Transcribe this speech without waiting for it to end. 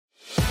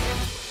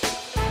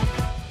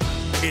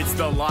It's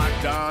the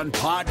Locked On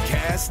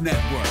Podcast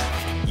Network,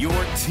 your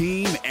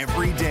team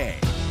every day.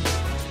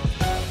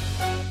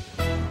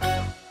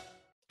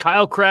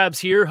 Kyle Krabs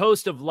here,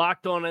 host of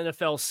Locked On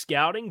NFL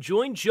Scouting.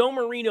 Join Joe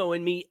Marino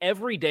and me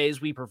every day as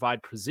we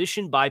provide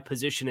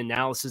position-by-position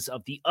analysis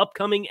of the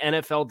upcoming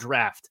NFL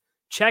Draft.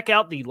 Check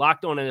out the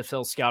Locked On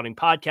NFL Scouting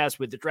podcast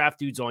with the Draft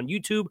Dudes on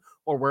YouTube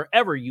or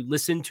wherever you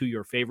listen to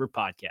your favorite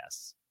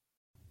podcasts.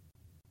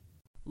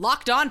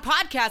 Locked On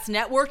Podcast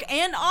Network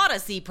and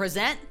Odyssey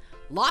present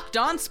Locked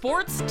On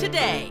Sports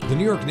Today. The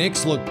New York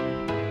Knicks look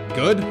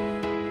good.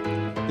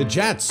 The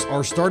Jets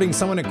are starting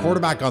someone at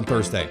quarterback on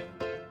Thursday.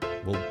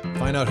 We'll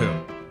find out who.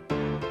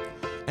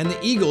 And the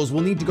Eagles will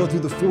need to go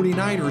through the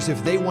 49ers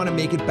if they want to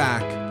make it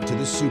back to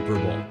the Super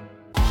Bowl.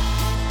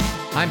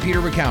 I'm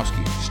Peter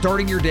Bukowski,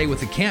 starting your day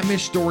with the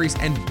can't-miss stories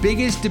and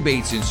biggest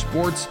debates in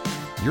sports.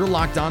 You're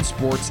Locked On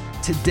Sports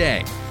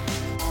Today.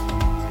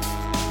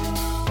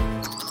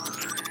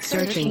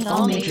 Searching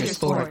all major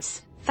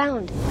sports.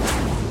 Found.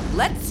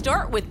 Let's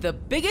start with the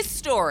biggest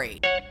story.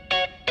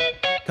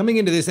 Coming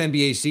into this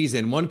NBA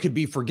season, one could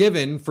be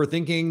forgiven for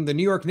thinking the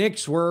New York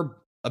Knicks were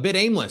a bit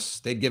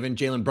aimless. They'd given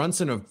Jalen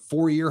Brunson a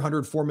 4-year,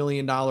 $104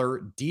 million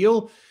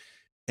deal,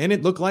 and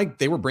it looked like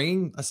they were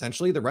bringing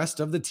essentially the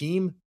rest of the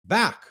team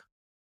back.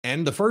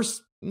 And the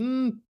first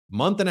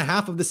month and a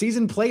half of the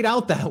season played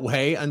out that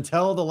way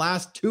until the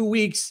last 2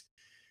 weeks.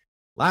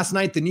 Last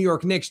night, the New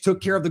York Knicks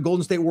took care of the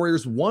Golden State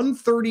Warriors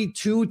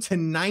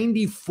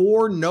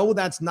 132-94. No,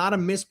 that's not a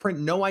misprint.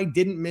 No, I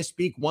didn't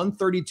misspeak.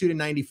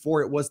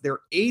 132-94. It was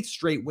their 8th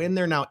straight win.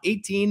 They're now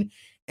 18-13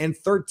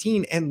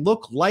 and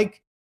look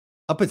like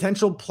a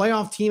potential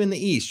playoff team in the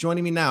East.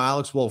 Joining me now,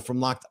 Alex Wolf from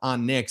Locked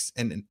On Knicks.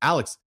 And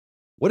Alex,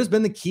 what has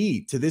been the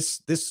key to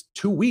this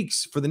 2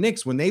 weeks for the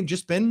Knicks when they've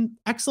just been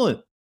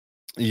excellent?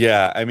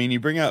 Yeah, I mean, you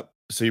bring up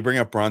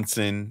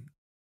Brunson.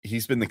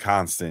 He's been the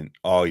constant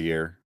all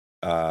year.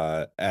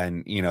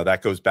 And you know,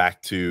 that goes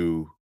back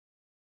to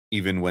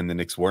even when the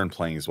Knicks weren't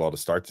playing as well to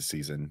start the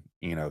season.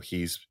 You know,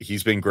 he's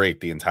been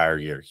great the entire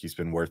year. He's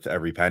been worth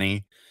every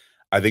penny.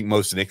 I think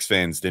most Knicks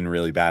fans didn't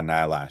really bat an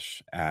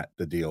eyelash at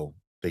the deal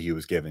that he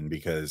was given,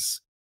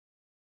 because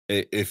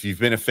if you've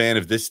been a fan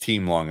of this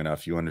team long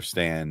enough, you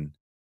understand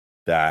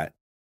that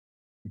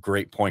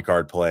great point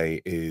guard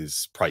play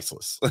is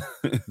priceless.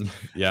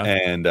 Yeah.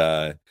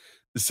 And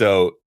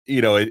so,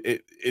 you know,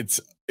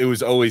 it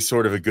was always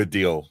sort of a good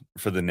deal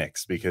for the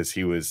Knicks because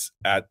he was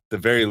at the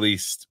very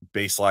least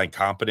baseline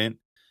competent,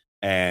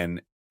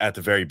 and at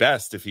the very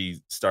best, if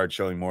he started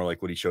showing more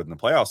like what he showed in the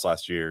playoffs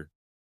last year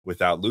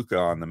without Luka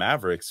on the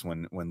Mavericks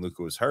when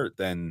Luka was hurt,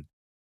 then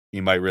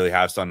you might really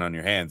have something on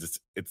your hands.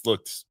 It's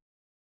looked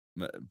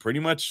pretty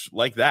much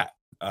like that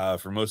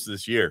for most of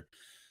this year.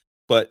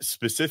 But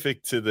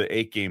specific to the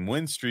 8-game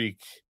win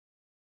streak,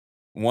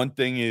 one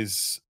thing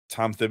is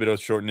Tom Thibodeau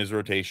shortened his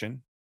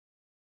rotation,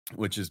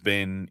 which has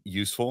been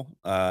useful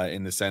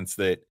in the sense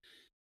that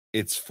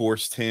it's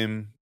forced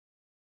him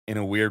in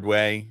a weird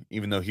way,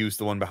 even though he was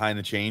the one behind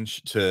the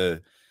change,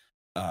 to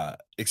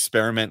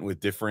experiment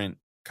with different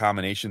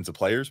combinations of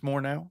players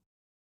more now.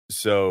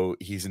 So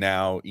he's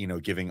now, you know,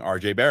 giving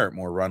RJ Barrett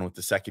more run with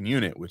the second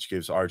unit, which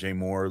gives RJ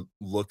more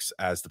looks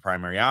as the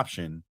primary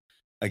option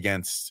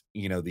against,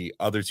 you know, the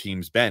other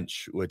team's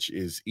bench, which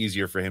is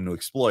easier for him to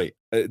exploit.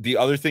 The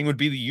other thing would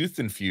be the youth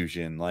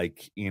infusion.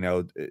 Like, you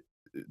know,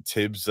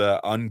 Tibbs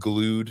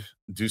unglued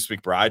Deuce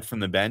McBride from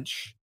the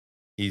bench.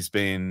 He's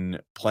been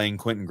playing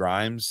Quentin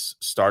Grimes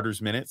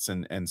starters minutes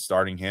and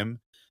starting him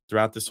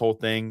throughout this whole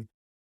thing.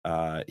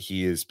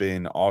 He has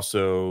been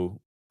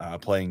also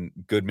playing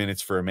good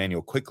minutes for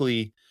Emmanuel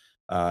Quickley,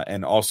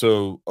 and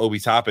also Obi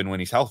Toppin, when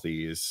he's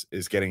healthy, is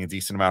getting a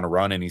decent amount of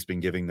run, and he's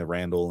been giving the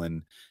Randall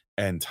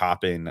and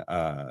Toppin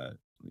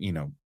you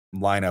know,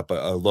 lineup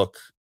a look,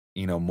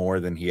 you know,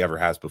 more than he ever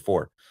has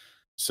before.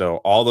 So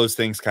all those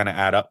things kind of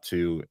add up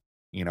to,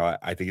 you know,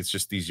 I think it's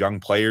just these young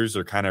players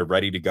are kind of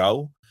ready to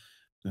go.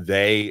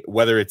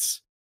 Whether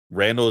it's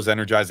Randall is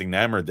energizing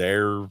them or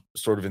they're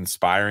sort of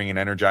inspiring and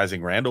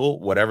energizing Randall,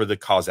 whatever the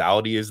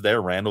causality is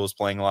there, Randall is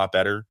playing a lot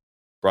better.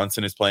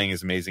 Brunson is playing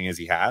as amazing as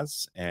he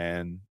has,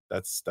 and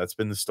that's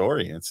been the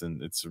story. It's a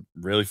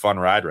really fun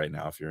ride right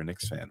now if you're a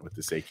Knicks fan with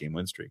this 8-game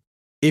win streak.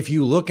 If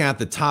you look at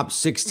the top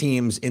 6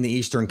 teams in the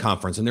Eastern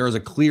Conference, and there is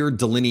a clear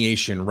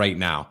delineation right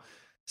now,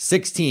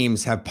 6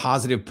 teams have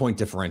positive point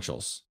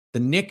differentials. The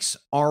Knicks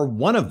are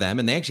one of them,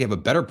 and they actually have a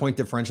better point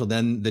differential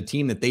than the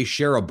team that they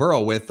share a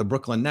borough with, the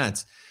Brooklyn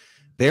Nets.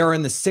 They are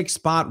in the 6th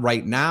spot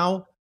right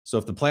now. So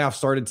if the playoffs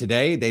started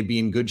today, they'd be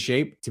in good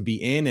shape to be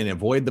in and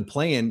avoid the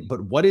play-in.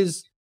 But what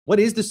is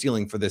the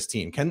ceiling for this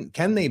team?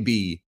 Can they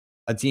be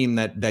a team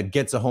that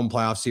gets a home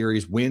playoff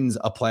series, wins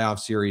a playoff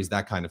series,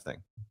 that kind of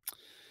thing?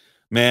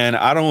 Man,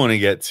 I don't want to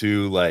get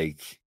too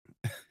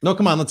No,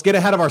 come on. Let's get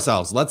ahead of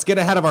ourselves. Let's do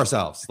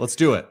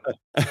it.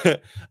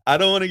 I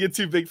don't want to get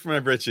too big for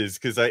my britches,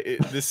 because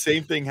the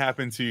same thing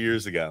happened 2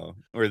 years ago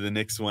where the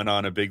Knicks went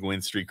on a big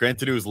win streak.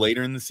 Granted, it was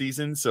later in the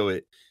season, so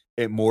it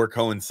more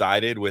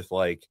coincided with,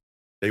 like,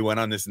 they went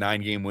on this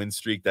 9-game win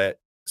streak that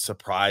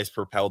surprise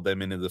propelled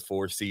them into the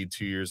 4 seed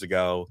 2 years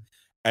ago.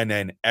 And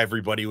then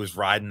everybody was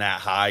riding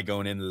that high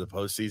going into the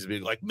postseason,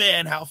 being like,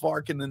 man, how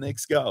far can the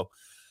Knicks go?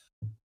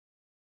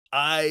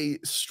 I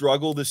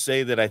struggle to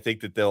say that I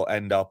think that they'll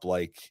end up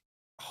like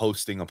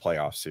hosting a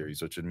playoff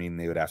series, which would mean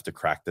they would have to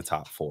crack the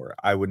top 4.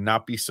 I would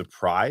not be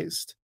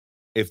surprised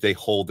if they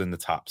hold in the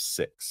top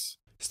 6.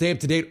 Stay up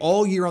to date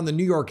all year on the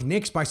New York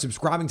Knicks by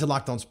subscribing to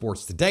Locked On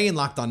Sports Today and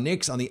Locked On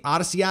Knicks on the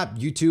Odyssey app,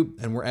 YouTube,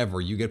 and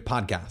wherever you get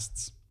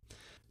podcasts.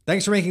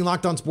 Thanks for making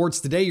Locked On Sports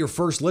Today your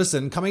first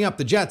listen. Coming up,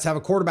 the Jets have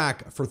a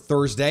quarterback for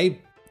Thursday.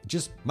 It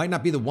just might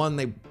not be the one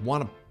they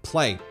want to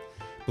play.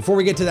 Before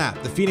we get to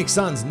that, the Phoenix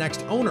Suns'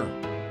 next owner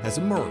has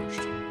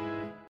emerged.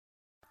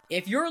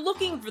 If you're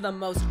looking for the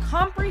most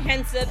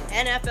comprehensive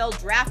NFL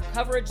draft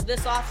coverage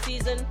this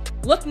offseason,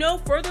 look no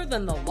further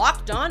than the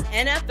Locked On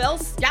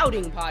NFL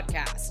Scouting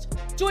Podcast.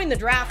 Join the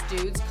draft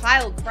dudes,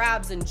 Kyle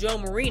Krabs and Joe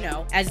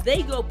Marino, as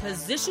they go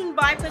position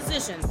by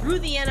position through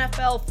the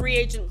NFL free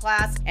agent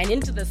class and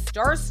into the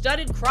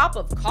star-studded crop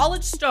of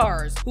college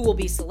stars who will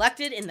be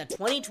selected in the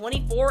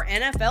 2024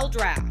 NFL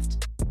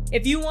Draft.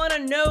 If you want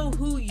to know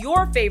who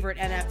your favorite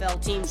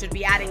NFL team should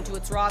be adding to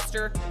its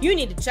roster, you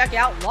need to check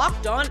out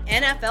Locked On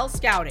NFL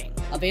Scouting,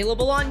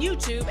 available on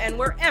YouTube and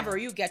wherever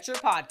you get your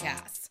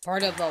podcasts.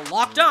 Part of the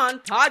Locked On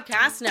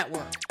Podcast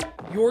Network,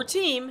 your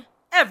team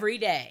every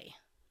day.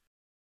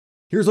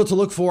 Here's what to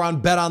look for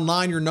on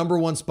BetOnline, your number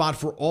one spot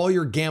for all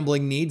your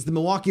gambling needs. The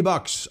Milwaukee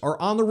Bucks are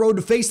on the road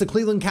to face the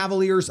Cleveland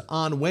Cavaliers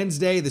on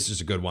Wednesday. This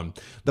is a good one.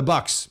 The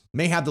Bucks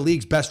may have the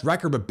league's best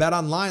record, but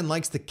BetOnline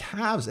likes the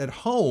Cavs at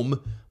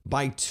home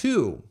by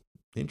 2.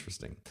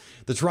 Interesting.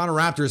 The Toronto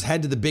Raptors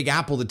head to the Big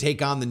Apple to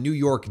take on the New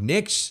York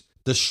Knicks.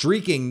 The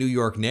streaking New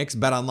York Knicks.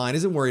 BetOnline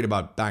isn't worried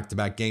about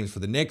back-to-back games for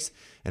the Knicks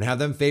and have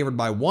them favored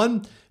by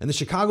 1. And the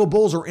Chicago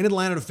Bulls are in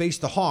Atlanta to face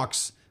the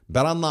Hawks.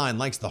 BetOnline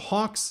likes the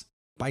Hawks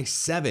by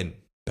 7.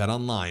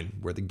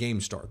 BetOnline, where the game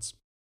starts.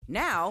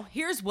 Now,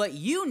 here's what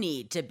you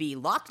need to be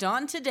locked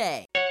on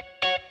today.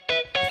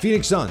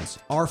 Phoenix Suns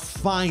are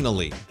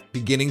finally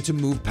beginning to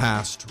move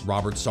past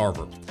Robert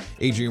Sarver.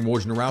 Adrian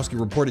Wojnarowski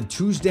reported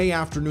Tuesday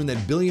afternoon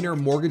that billionaire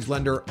mortgage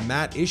lender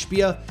Matt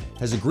Ishbia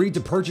has agreed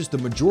to purchase the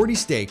majority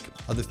stake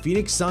of the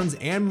Phoenix Suns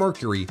and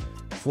Mercury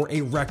for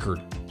a record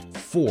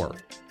 $4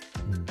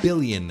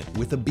 billion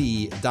with a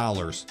B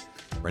dollars.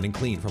 Brendan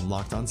Clean from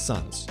Locked On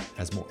Suns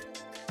has more.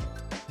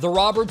 The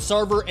Robert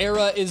Sarver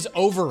era is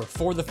over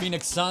for the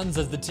Phoenix Suns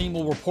as the team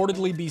will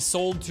reportedly be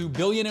sold to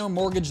billionaire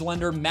mortgage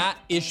lender Matt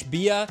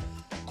Ishbia,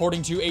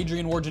 according to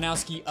Adrian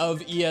Wojnarowski of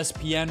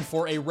ESPN,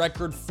 for a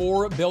record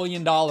 $4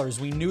 billion.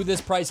 We knew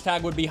this price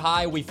tag would be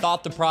high. We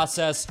thought the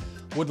process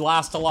would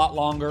last a lot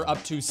longer.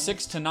 Up to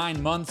 6 to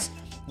 9 months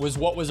was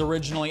what was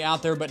originally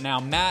out there, but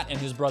now Matt and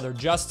his brother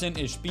Justin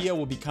Ishbia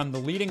will become the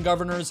leading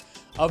governors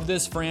of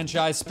this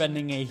franchise,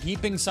 spending a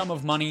heaping sum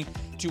of money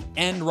to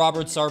end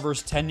Robert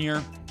Sarver's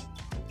tenure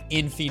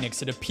in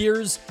Phoenix. It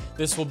appears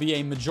this will be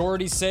a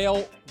majority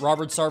sale.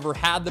 Robert Sarver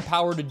had the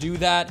power to do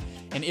that,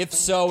 and if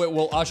so, it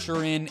will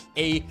usher in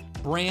a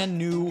brand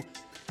new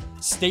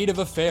state of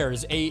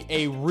affairs.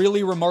 A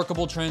really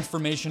remarkable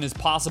transformation is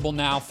possible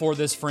now for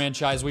this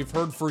franchise. We've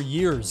heard for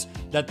years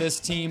that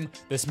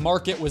this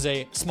market was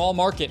a small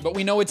market, but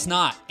we know it's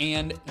not,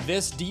 and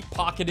this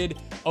deep-pocketed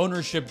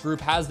ownership group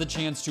has the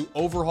chance to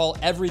overhaul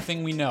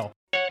everything we know.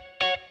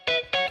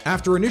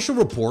 After initial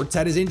reports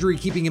had his injury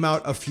keeping him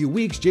out a few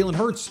weeks, Jalen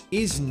Hurts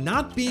is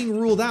not being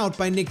ruled out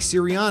by Nick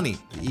Sirianni.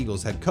 The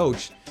Eagles head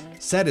coach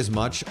said as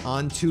much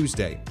on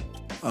Tuesday.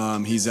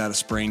 He's at a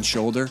sprained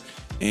shoulder,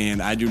 and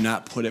I do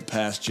not put it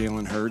past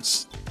Jalen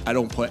Hurts. I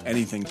don't put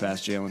anything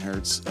past Jalen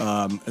Hurts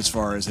as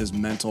far as his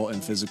mental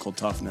and physical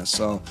toughness.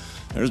 So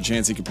there's a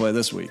chance he could play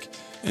this week.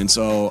 And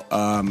so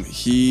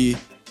he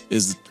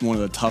is one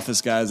of the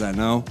toughest guys I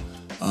know.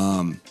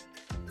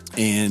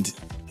 And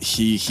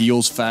he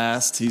heals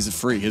fast. He's a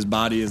freak. His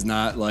body is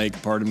not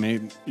like, pardon me,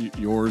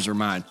 yours or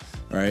mine,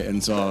 right?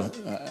 And so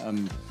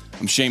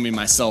I'm shaming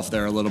myself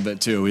there a little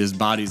bit too. His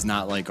body's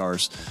not like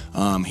ours.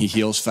 He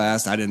heals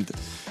fast.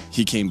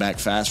 He came back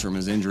fast from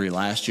his injury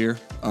last year.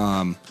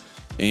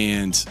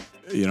 And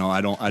you know,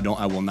 I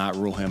will not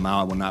rule him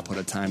out. I will not put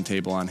a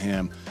timetable on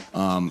him.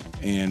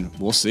 And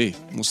we'll see.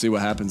 We'll see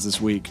what happens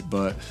this week.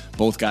 But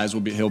both guys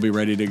he'll be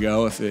ready to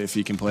go if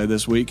he can play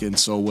this week, and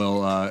so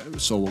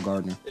will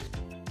Gardner.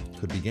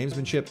 Could be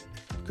gamesmanship.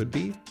 Could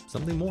be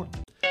something more.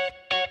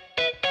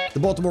 The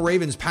Baltimore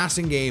Ravens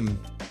passing game,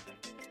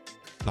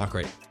 not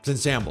great. It's in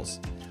shambles.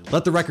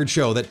 Let the record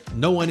show that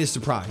no one is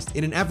surprised.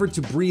 In an effort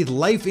to breathe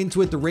life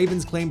into it, the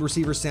Ravens claimed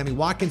receiver Sammy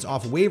Watkins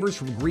off waivers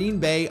from Green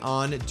Bay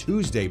on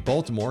Tuesday.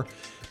 Baltimore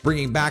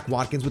bringing back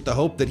Watkins with the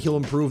hope that he'll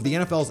improve the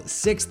NFL's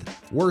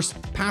 6th worst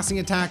passing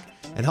attack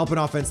and help an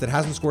offense that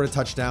hasn't scored a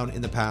touchdown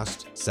in the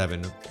past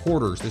 7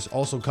 quarters. This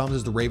also comes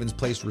as the Ravens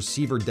placed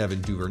receiver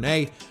Devin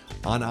Duvernay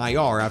on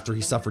IR after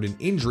he suffered an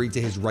injury to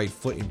his right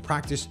foot in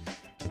practice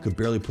and could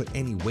barely put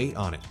any weight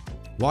on it.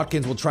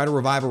 Watkins will try to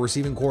revive a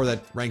receiving core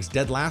that ranks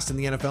dead last in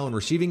the NFL in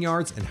receiving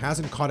yards and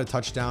hasn't caught a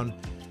touchdown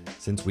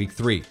since week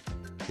 3.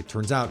 It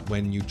turns out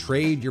when you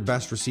trade your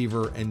best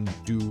receiver and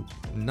do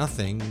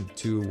nothing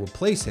to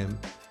replace him,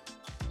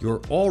 your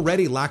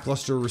already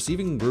lackluster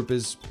receiving group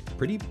is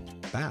pretty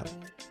bad,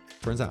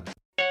 turns out.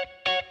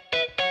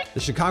 The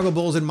Chicago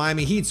Bulls and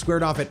Miami Heat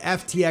squared off at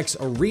FTX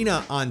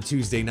Arena on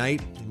Tuesday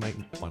night. You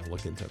might want to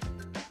look into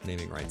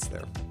naming rights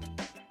there.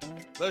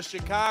 The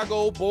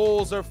Chicago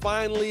Bulls are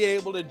finally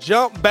able to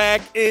jump back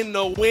in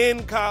the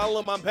win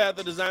column. I'm Pat,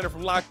 the designer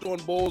from Locked On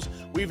Bulls.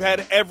 We've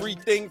had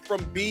everything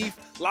from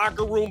beef,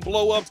 locker room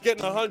blow-ups,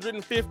 getting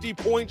 150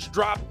 points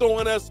dropped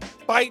on us,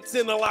 fights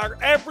in the locker,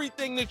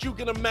 everything that you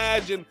can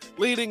imagine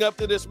leading up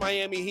to this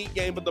Miami Heat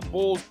game. But the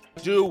Bulls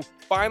do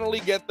finally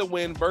get the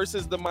win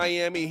versus the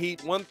Miami Heat,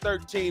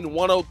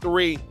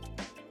 113-103.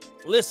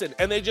 Listen,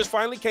 and they just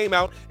finally came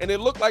out, and it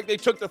looked like they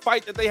took the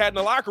fight that they had in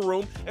the locker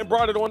room and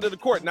brought it onto the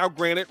court. Now,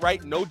 granted,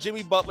 right, no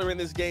Jimmy Butler in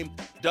this game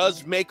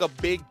does make a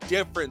big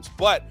difference,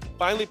 but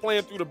finally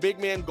playing through the big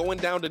man, going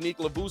down to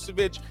Nikola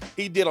Vucevic,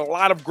 he did a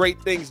lot of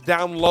great things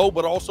down low,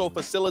 but also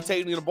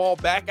facilitating the ball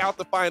back out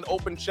to find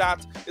open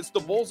shots. It's the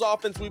Bulls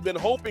offense we've been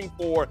hoping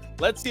for.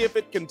 Let's see if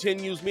it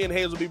continues. Me and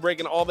Hayes will be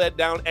breaking all that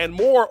down and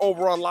more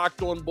over on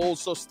Locked On Bulls,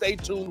 so stay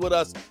tuned with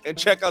us and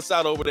check us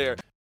out over there.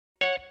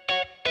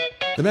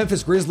 The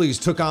Memphis Grizzlies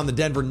took on the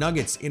Denver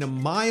Nuggets in a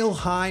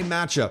mile-high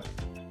matchup.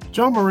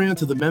 Ja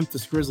Morant of the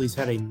Memphis Grizzlies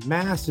had a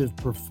massive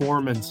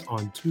performance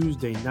on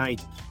Tuesday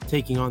night,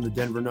 taking on the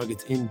Denver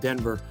Nuggets in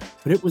Denver,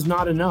 but it was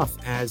not enough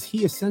as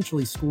he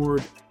essentially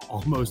scored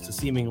almost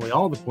seemingly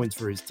all the points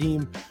for his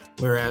team,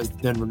 whereas the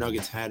Denver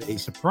Nuggets had a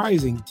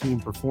surprising team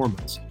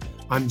performance.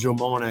 I'm Joe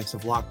Mullinax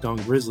of Locked On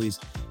Grizzlies,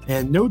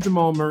 and no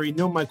Jamal Murray,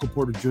 no Michael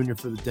Porter Jr.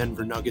 for the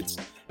Denver Nuggets,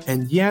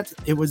 and yet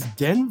it was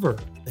Denver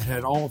that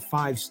had all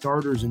 5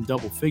 starters in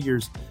double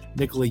figures.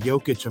 Nikola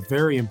Jokic, a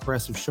very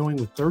impressive showing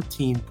with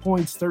 13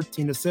 points,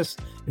 13 assists,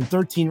 and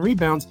 13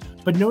 rebounds,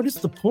 but notice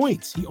the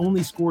points. He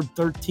only scored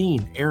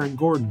 13. Aaron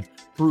Gordon,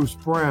 Bruce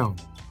Brown,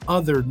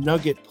 other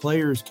Nugget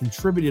players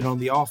contributed on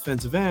the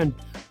offensive end,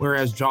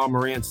 whereas Ja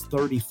Morant's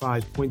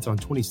 35 points on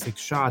 26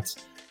 shots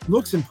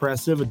looks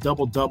impressive, a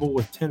double-double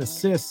with 10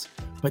 assists,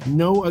 but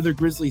no other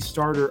Grizzlies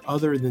starter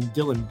other than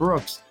Dylan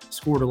Brooks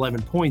scored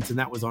 11 points, and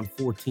that was on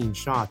 14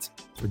 shots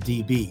for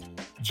DB.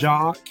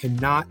 Ja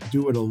cannot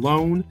do it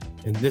alone.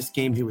 In this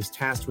game, he was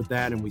tasked with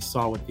that, and we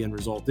saw what the end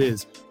result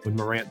is when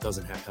Morant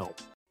doesn't have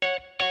help.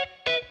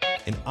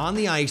 And on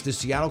the ice, the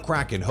Seattle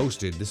Kraken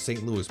hosted the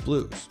St. Louis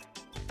Blues.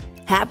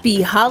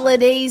 Happy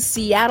holidays,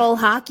 Seattle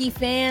hockey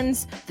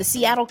fans. The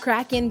Seattle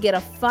Kraken get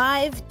a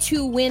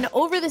 5-2 win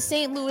over the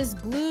St. Louis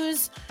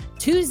Blues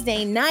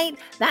Tuesday night.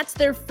 That's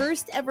their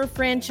first ever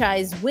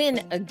franchise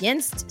win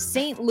against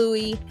St.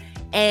 Louis,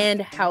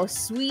 and how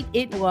sweet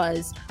it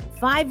was.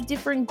 5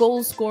 different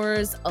goal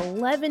scorers,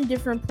 11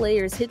 different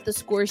players hit the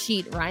score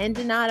sheet. Ryan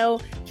Donato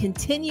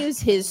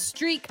continues his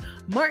streak.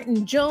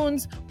 Martin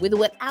Jones with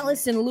what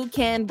Allison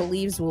Lucan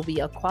believes will be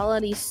a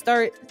quality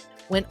start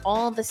when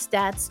all the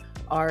stats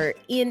are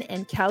in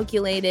and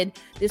calculated.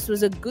 This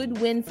was a good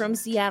win from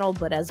Seattle,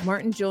 but as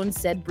Martin Jones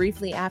said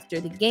briefly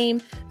after the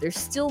game, there's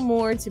still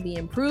more to be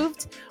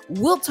improved.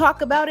 We'll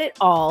talk about it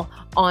all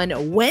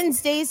on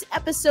Wednesday's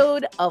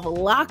episode of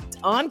Locked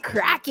on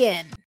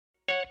Kraken.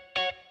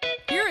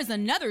 Here is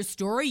another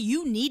story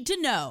you need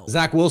to know.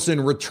 Zach Wilson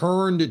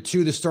returned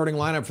to the starting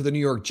lineup for the New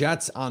York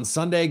Jets on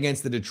Sunday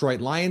against the Detroit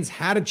Lions.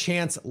 Had a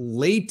chance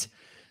late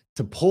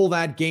to pull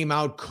that game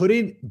out,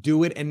 couldn't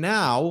do it, and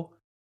now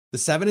the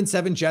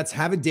 7-7 Jets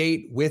have a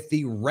date with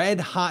the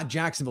red-hot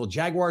Jacksonville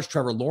Jaguars.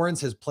 Trevor Lawrence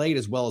has played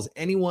as well as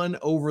anyone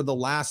over the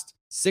last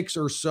 6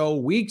 or so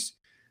weeks,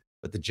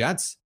 but the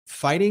Jets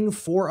fighting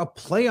for a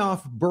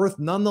playoff berth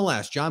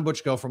nonetheless. John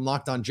Butchko from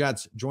Locked on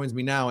Jets joins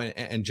me now.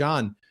 And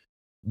John,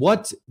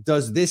 what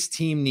does this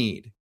team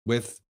need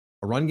with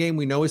a run game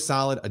we know is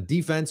solid, a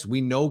defense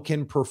we know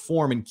can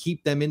perform and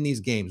keep them in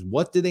these games?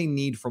 What do they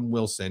need from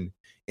Wilson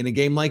in a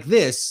game like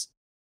this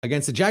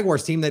against a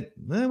Jaguars team that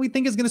we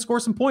think is going to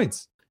score some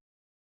points?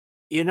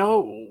 You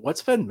know,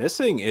 what's been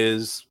missing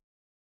is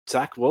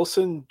Zach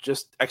Wilson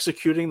just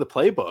executing the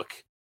playbook.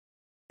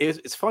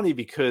 It's funny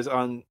because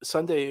on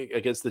Sunday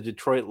against the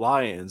Detroit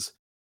Lions,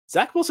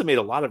 Zach Wilson made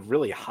a lot of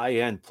really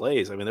high-end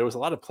plays. I mean, there was a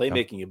lot of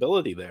playmaking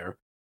ability there.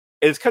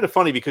 It's kind of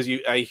funny because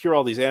I hear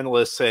all these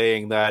analysts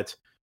saying that,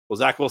 well,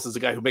 Zach Wilson's the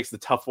guy who makes the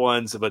tough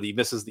ones, but he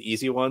misses the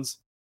easy ones.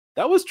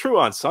 That was true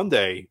on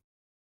Sunday.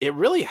 It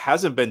really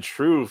hasn't been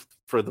true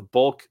for the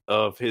bulk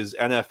of his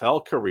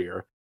NFL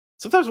career.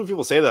 Sometimes when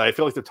people say that, I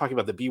feel like they're talking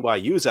about the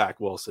BYU Zach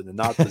Wilson and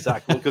not the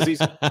Zach Wilson, because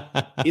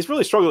he's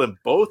really struggled in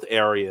both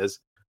areas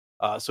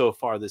so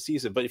far this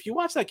season. But if you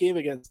watch that game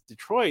against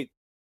Detroit,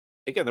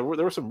 again, there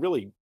were some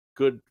really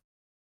good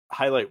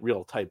highlight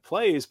reel type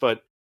plays,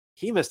 but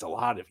he missed a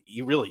lot of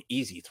really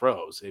easy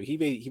throws. He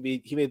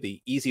made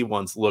the easy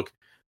ones look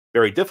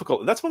very difficult,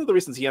 and that's one of the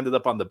reasons he ended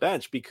up on the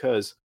bench,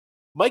 because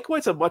Mike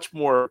White's a much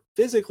more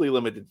physically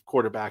limited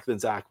quarterback than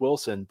Zach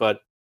Wilson.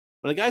 But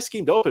when a guy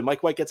schemed open,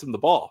 Mike White gets him the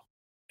ball.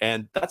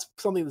 And that's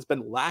something that's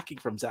been lacking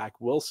from Zach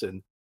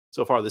Wilson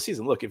so far this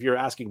season. Look, if you're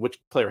asking which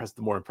player has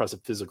the more impressive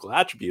physical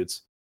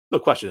attributes, no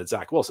question it's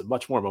Zach Wilson.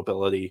 Much more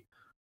mobility,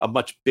 a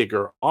much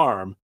bigger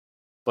arm,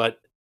 but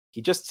he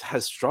just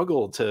has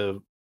struggled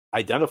to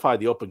identify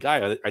the open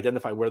guy,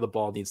 identify where the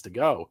ball needs to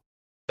go.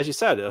 As you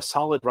said, a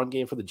solid run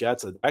game for the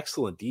Jets, an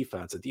excellent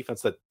defense, a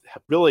defense that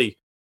really,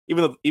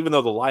 even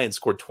though the Lions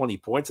scored 20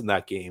 points in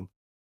that game,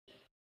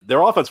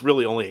 their offense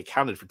really only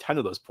accounted for 10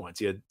 of those points.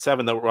 You had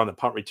 7 that were on a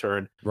punt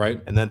return, right,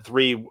 and then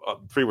three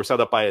were set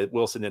up by a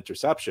Wilson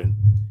interception,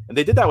 and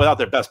they did that without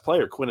their best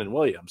player, Quinnen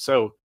Williams.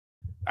 So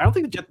I don't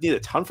think the Jets need a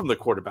ton from the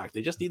quarterback.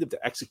 They just need him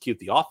to execute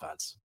the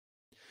offense.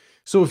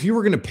 So if you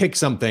were going to pick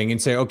something and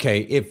say,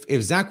 okay,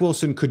 if Zach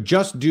Wilson could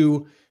just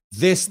do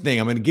this thing,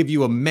 I'm going to give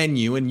you a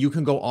menu and you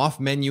can go off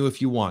menu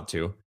if you want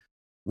to,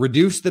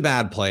 reduce the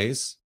bad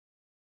plays,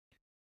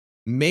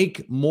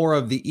 make more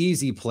of the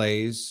easy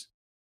plays,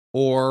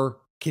 or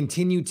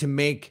continue to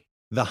make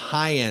the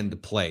high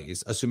end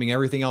plays, assuming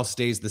everything else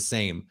stays the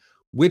same.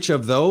 Which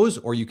of those,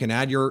 or you can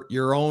add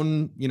your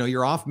own,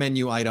 your off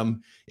menu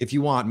item if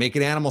you want, make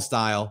it animal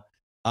style.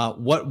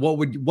 What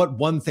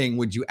one thing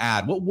would you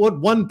add? What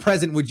one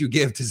present would you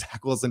give to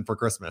Zach Wilson for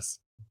Christmas?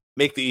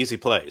 Make the easy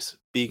plays,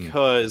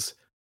 because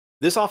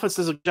this offense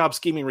does a good job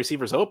scheming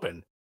receivers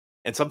open,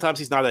 and sometimes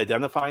he's not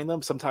identifying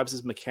them. Sometimes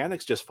his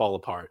mechanics just fall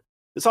apart.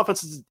 This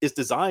offense is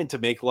designed to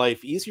make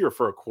life easier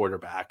for a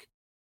quarterback.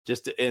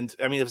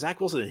 If Zach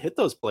Wilson had hit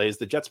those plays,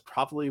 the Jets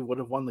probably would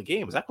have won the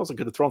game. Zach Wilson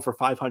could have thrown for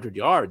 500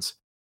 yards.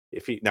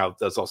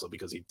 That's also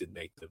because he did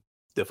make the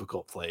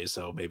difficult plays.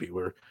 So maybe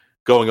we're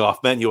going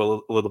off menu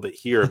a little bit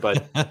here,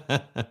 but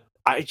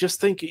I just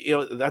think,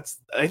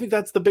 I think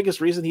that's the biggest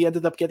reason he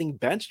ended up getting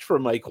benched for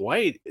Mike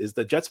White, is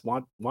the Jets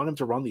want him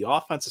to run the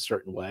offense a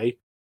certain way.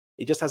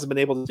 He just hasn't been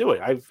able to do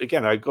it.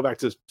 I go back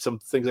to some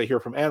things I hear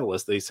from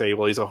analysts. They say,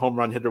 well, he's a home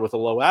run hitter with a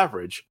low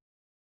average.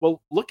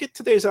 Well, look at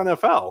today's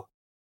NFL.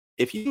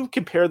 If you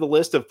compare the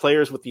list of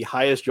players with the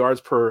highest yards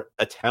per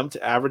attempt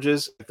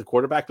averages at the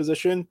quarterback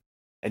position,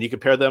 and you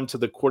compare them to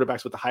the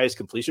quarterbacks with the highest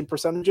completion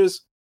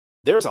percentages,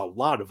 there's a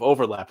lot of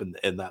overlap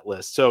in that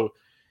list. So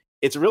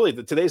it's really,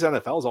 today's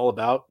NFL is all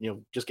about,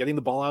 just getting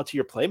the ball out to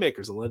your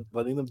playmakers and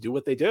letting them do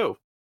what they do.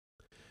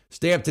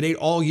 Stay up to date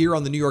all year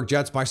on the New York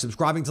Jets by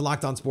subscribing to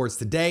Locked On Sports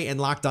Today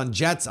and Locked On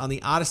Jets on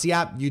the Odyssey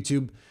app,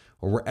 YouTube,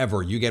 or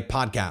wherever you get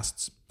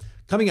podcasts.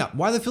 Coming up,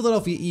 why the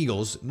Philadelphia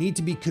Eagles need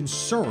to be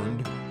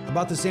concerned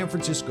about the San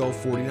Francisco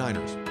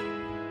 49ers.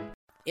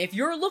 If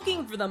you're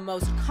looking for the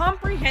most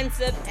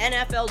comprehensive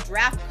NFL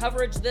draft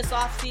coverage this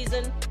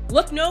offseason,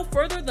 look no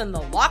further than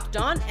the Locked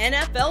On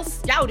NFL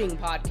Scouting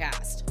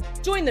Podcast.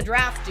 Join the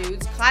draft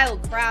dudes, Kyle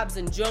Krabs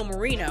and Joe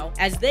Marino,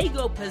 as they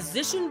go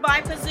position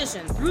by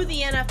position through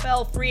the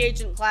NFL free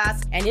agent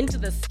class and into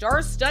the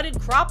star-studded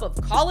crop of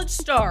college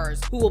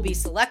stars who will be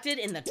selected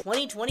in the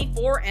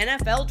 2024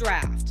 NFL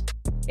Draft.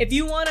 If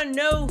you want to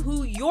know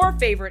who your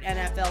favorite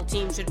NFL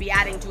team should be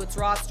adding to its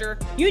roster,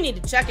 you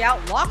need to check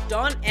out Locked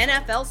On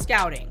NFL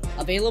Scouting,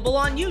 available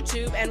on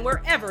YouTube and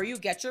wherever you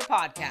get your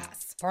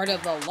podcasts. Part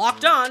of the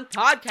Locked On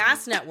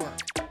Podcast Network,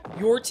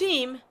 your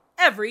team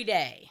every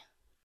day.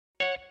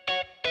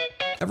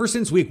 Ever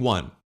since week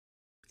 1,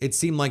 it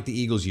seemed like the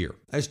Eagles' year.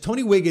 As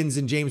Tony Wiggins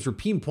and James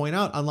Rapine point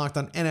out on Locked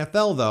On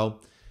NFL, though,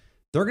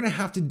 they're going to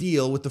have to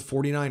deal with the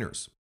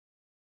 49ers.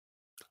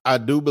 I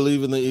do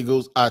believe in the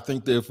Eagles. I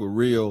think they're for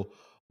real.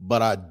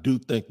 But I do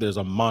think there's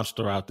a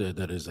monster out there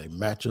that is a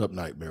matchup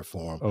nightmare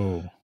for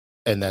them.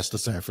 And that's the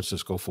San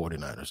Francisco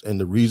 49ers. And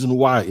the reason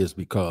why is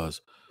because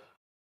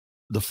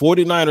the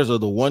 49ers are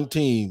the one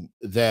team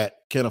that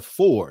can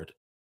afford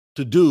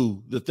to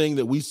do the thing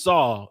that we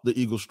saw the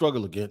Eagles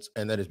struggle against,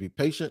 and that is be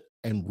patient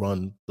and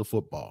run the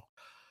football.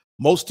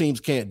 Most teams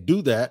can't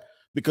do that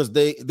because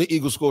the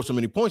Eagles score so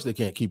many points they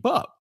can't keep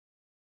up.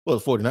 Well,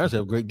 the 49ers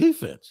have great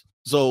defense.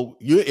 So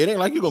it ain't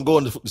like you're going to go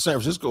into San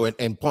Francisco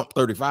and pump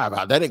 35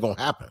 out. That ain't going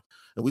to happen.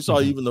 And we saw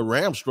even the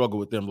Rams struggle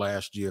with them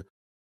last year.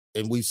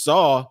 And we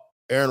saw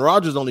Aaron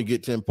Rodgers only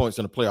get 10 points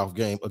in a playoff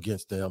game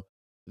against them.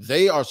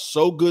 They are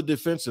so good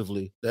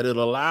defensively that it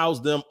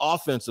allows them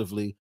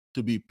offensively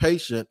to be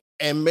patient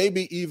and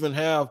maybe even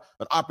have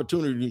an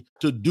opportunity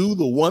to do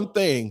the one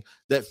thing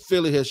that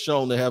Philly has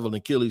shown they have an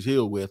Achilles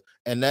heel with,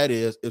 and that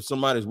is if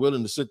somebody's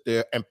willing to sit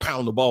there and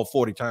pound the ball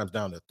 40 times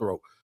down their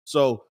throat.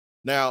 So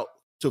now,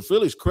 to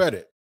Philly's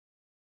credit,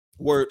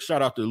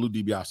 shout out to Lou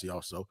DiBiase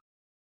also,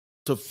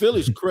 to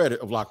Philly's credit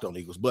of Locked On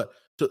Eagles, but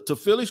to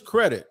Philly's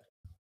credit,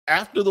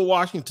 after the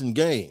Washington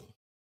game,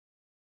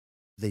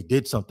 they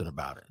did something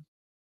about it.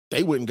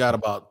 They went and got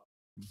about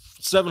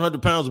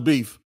 700 pounds of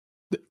beef.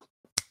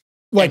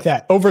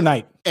 That,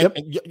 overnight. And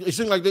it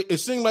seemed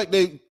like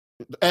they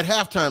at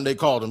halftime they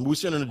called them. We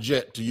sending a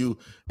jet to you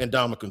and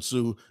Ndamukong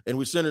Suh, and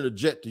we sending a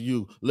jet to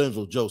you,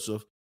 Linval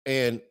Joseph.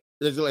 And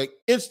it's like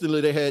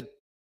instantly they had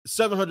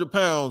 700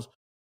 pounds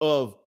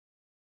of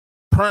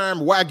prime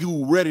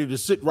Wagyu ready to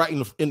sit right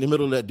in the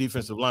middle of that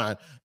defensive line.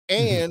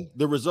 And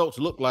the results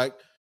look like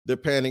they're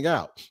panning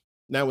out.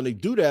 Now, when they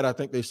do that, I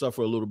think they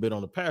suffer a little bit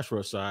on the pass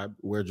rush side,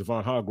 where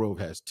Javon Hargrove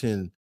has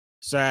 10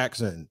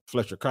 sacks and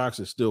Fletcher Cox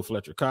is still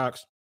Fletcher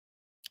Cox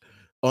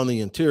on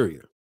the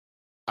interior.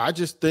 I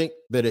just think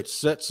that it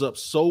sets up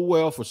so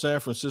well for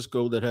San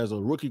Francisco, that has a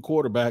rookie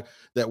quarterback,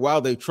 that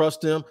while they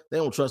trust him, they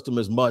don't trust him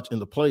as much in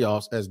the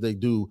playoffs as they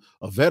do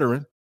a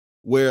veteran.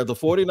 where the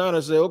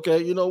 49ers say,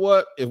 okay, you know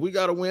what? If we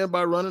got to win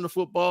by running the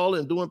football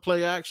and doing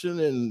play action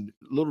and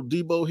little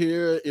Debo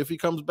here, if he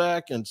comes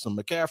back, and some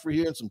McCaffrey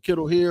here and some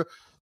Kittle here,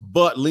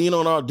 but lean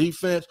on our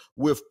defense,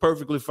 we're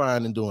perfectly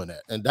fine in doing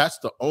that. And that's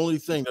the only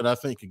thing that I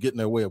think could get in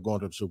their way of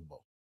going to the Super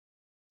Bowl.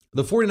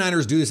 The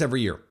 49ers do this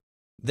every year.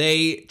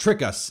 They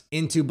trick us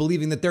into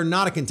believing that they're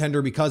not a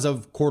contender because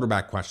of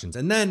quarterback questions.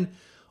 And then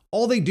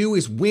all they do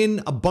is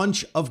win a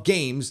bunch of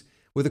games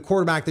with a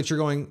quarterback that you're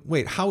going,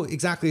 wait, how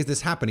exactly is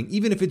this happening?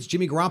 Even if it's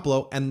Jimmy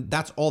Garoppolo, and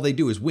that's all they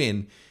do is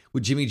win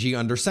with Jimmy G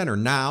under center.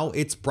 Now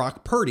it's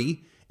Brock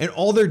Purdy, and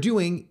all they're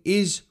doing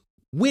is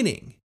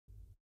winning.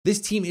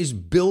 This team is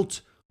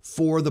built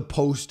for the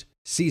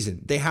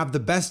postseason. They have the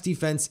best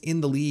defense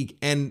in the league,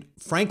 and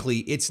frankly,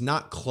 it's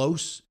not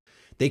close.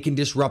 They can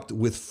disrupt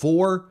with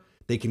 4.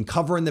 They can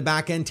cover in the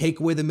back end, take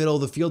away the middle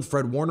of the field.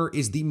 Fred Warner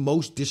is the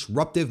most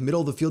disruptive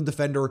middle of the field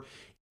defender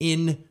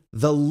in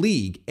the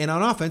league. And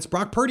on offense,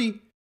 Brock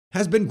Purdy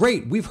has been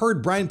great. We've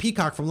heard Brian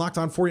Peacock from Locked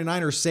On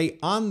 49ers say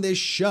on this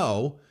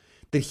show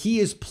that he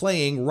is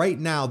playing right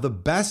now the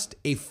best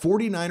a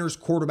 49ers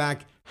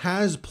quarterback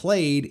has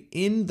played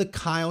in the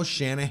Kyle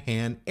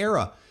Shanahan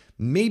era.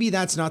 Maybe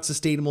that's not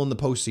sustainable in the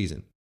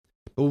postseason.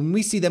 But when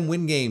we see them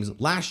win games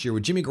last year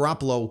with Jimmy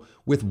Garoppolo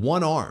with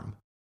one arm,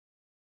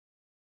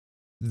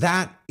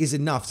 that is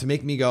enough to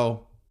make me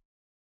go,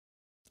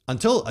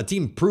 until a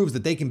team proves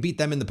that they can beat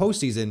them in the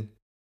postseason,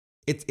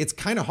 it's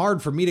kind of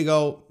hard for me to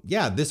go,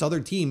 yeah, this other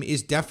team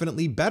is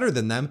definitely better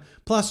than them.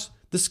 Plus,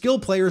 the skill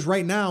players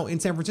right now in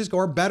San Francisco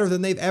are better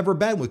than they've ever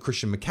been with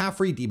Christian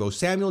McCaffrey, Deebo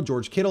Samuel,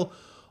 George Kittle,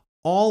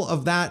 all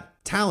of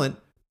that talent.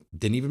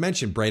 Didn't even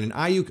mention Brandon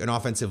Ayuk, an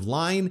offensive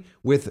line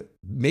with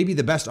maybe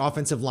the best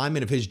offensive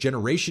lineman of his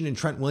generation in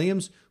Trent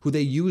Williams, who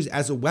they use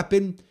as a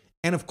weapon.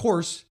 And of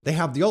course, they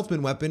have the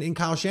ultimate weapon in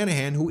Kyle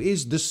Shanahan, who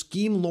is the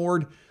scheme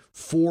lord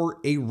for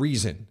a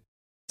reason.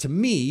 To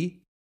me,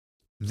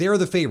 they're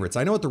the favorites.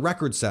 I know what the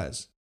record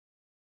says.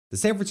 The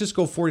San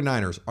Francisco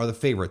 49ers are the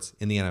favorites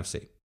in the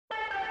NFC.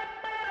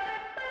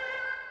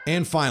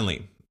 And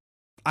finally,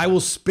 I will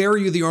spare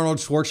you the Arnold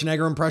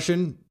Schwarzenegger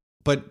impression,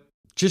 but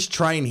just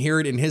try and hear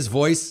it in his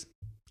voice.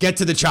 Get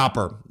to the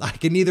chopper. I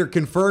can neither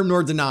confirm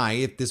nor deny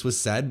if this was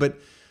said, but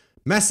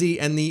Messi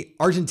and the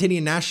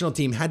Argentinian national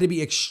team had to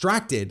be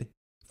extracted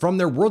from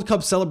their World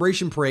Cup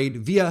celebration parade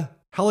via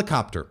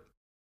helicopter.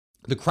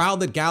 The crowd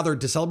that gathered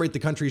to celebrate the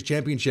country's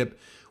championship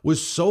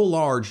was so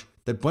large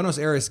that Buenos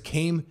Aires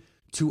came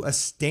to a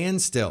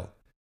standstill.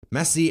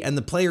 Messi and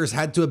the players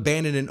had to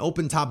abandon an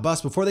open-top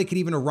bus before they could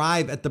even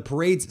arrive at the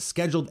parade's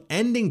scheduled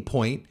ending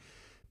point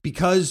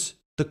because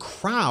the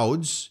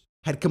crowds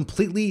had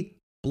completely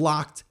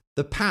blocked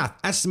the path,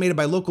 estimated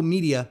by local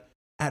media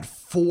at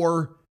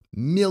 4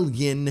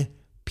 million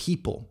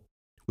people.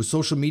 With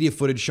social media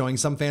footage showing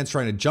some fans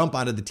trying to jump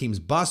onto the team's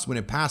bus when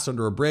it passed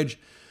under a bridge.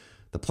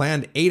 The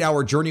planned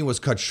 8-hour journey was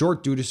cut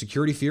short due to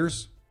security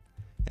fears,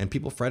 and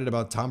people fretted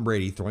about Tom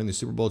Brady throwing the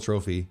Super Bowl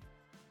trophy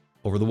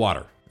over the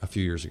water a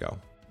few years ago.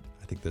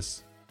 I think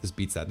this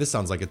beats that. This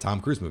sounds like a Tom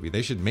Cruise movie.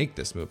 They should make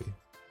this movie.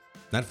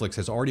 Netflix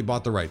has already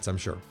bought the rights, I'm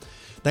sure.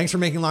 Thanks for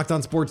making Locked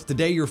On Sports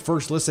today your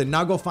first listen.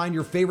 Now go find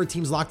your favorite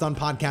team's Locked On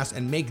podcast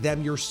and make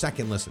them your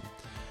second listen.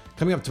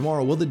 Coming up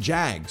tomorrow, will the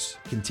Jags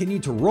continue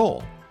to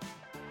roll?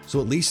 So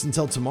at least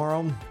until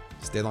tomorrow,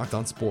 stay Locked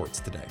On Sports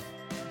today.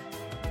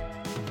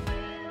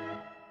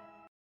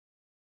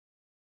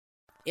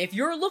 If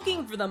you're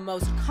looking for the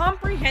most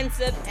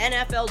comprehensive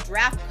NFL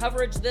draft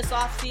coverage this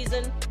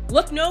offseason,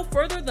 look no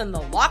further than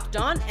the Locked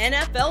On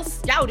NFL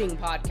Scouting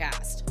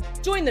Podcast.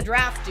 Join the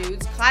draft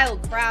dudes, Kyle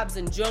Krabs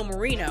and Joe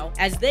Marino,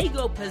 as they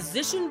go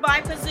position by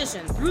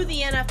position through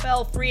the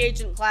NFL free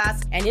agent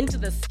class and into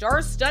the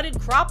star-studded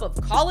crop of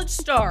college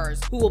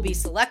stars who will be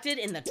selected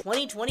in the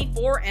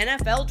 2024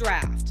 NFL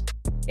Draft.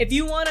 If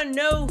you want to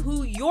know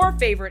who your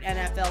favorite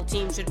NFL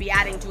team should be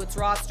adding to its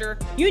roster,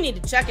 you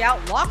need to check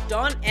out Locked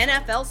On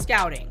NFL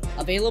Scouting,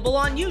 available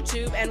on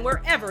YouTube and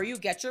wherever you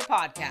get your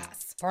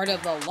podcasts. Part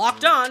of the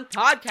Locked On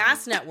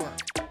Podcast Network,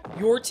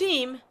 your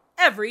team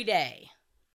every day.